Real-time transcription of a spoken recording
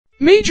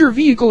Major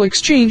Vehicle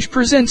Exchange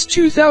presents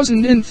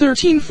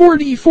 2013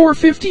 Ford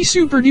E450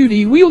 Super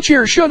Duty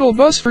Wheelchair Shuttle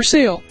Bus for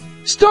sale.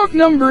 Stock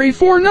number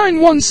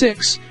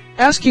A4916.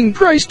 Asking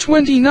price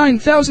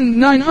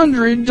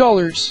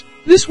 $29,900.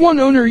 This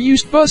one-owner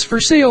used bus for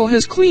sale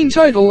has clean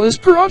title as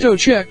per auto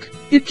check.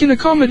 It can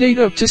accommodate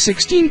up to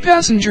 16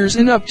 passengers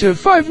in up to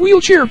 5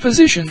 wheelchair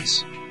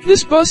positions.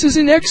 This bus is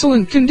in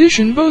excellent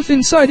condition both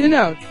inside and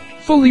out,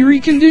 fully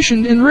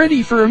reconditioned and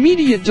ready for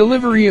immediate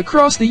delivery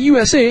across the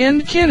USA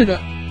and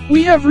Canada.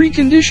 We have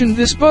reconditioned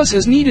this bus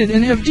as needed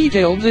and have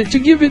detailed it to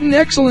give it an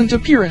excellent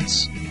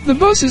appearance. The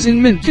bus is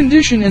in mint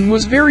condition and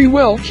was very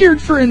well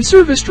cared for and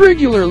serviced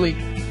regularly.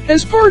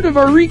 As part of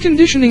our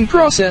reconditioning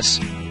process,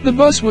 the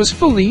bus was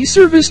fully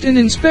serviced and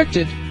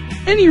inspected.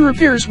 Any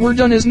repairs were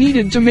done as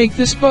needed to make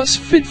this bus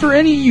fit for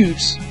any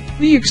use.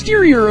 The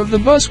exterior of the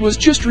bus was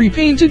just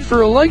repainted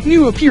for a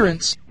like-new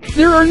appearance.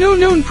 There are no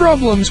known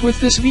problems with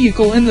this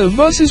vehicle and the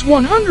bus is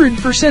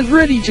 100%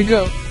 ready to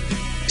go.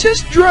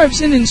 Test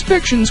drives and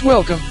inspections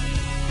welcome.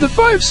 The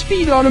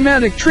 5-speed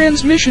automatic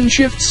transmission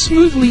shifts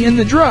smoothly and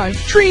the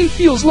drive-train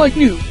feels like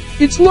new.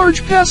 Its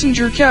large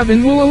passenger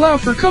cabin will allow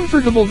for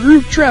comfortable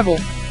group travel.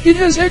 It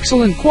has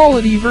excellent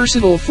quality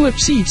versatile flip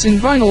seats in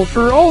vinyl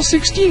for all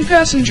 16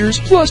 passengers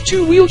plus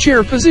 2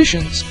 wheelchair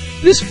positions.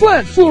 This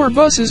flat floor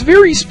bus is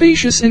very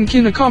spacious and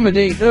can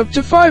accommodate up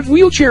to 5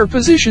 wheelchair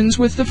positions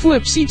with the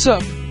flip seats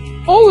up.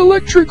 All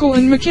electrical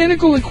and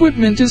mechanical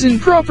equipment is in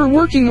proper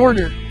working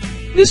order.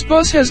 This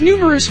bus has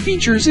numerous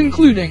features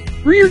including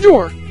rear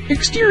door,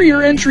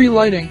 exterior entry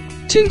lighting,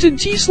 tinted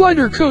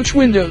T-slider coach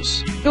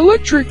windows,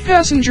 electric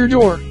passenger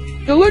door,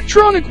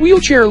 electronic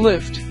wheelchair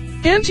lift,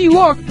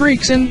 anti-lock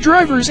brakes and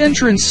driver's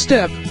entrance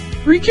step,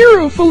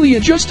 Recaro fully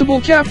adjustable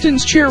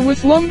captain's chair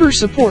with lumbar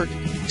support,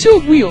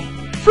 tilt wheel,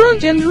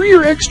 front and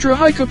rear extra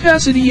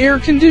high-capacity air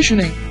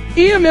conditioning,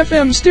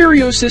 AM/FM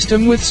stereo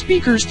system with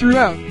speakers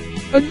throughout,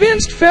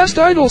 advanced fast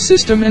idle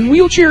system and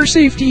wheelchair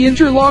safety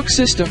interlock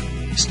system,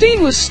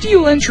 stainless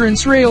steel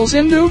entrance rails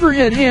and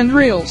overhead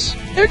handrails,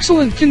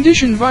 excellent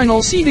condition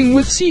vinyl seating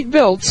with seat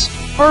belts,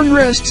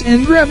 armrests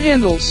and grab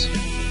handles,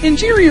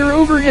 interior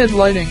overhead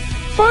lighting,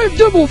 5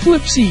 double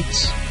flip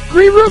seats,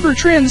 gray rubber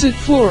transit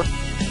floor,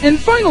 and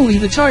finally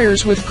the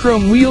tires with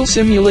chrome wheel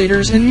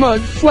simulators and mud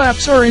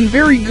flaps are in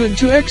very good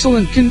to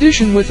excellent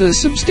condition with a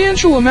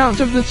substantial amount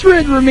of the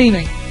thread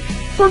remaining.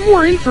 For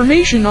more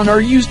information on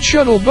our used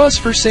shuttle bus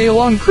for sale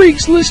on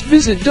Craigslist,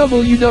 visit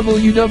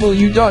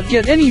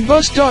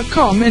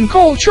www.getanybus.com and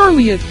call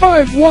Charlie at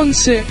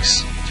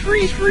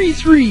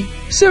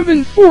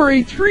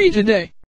 516-333-7483 today.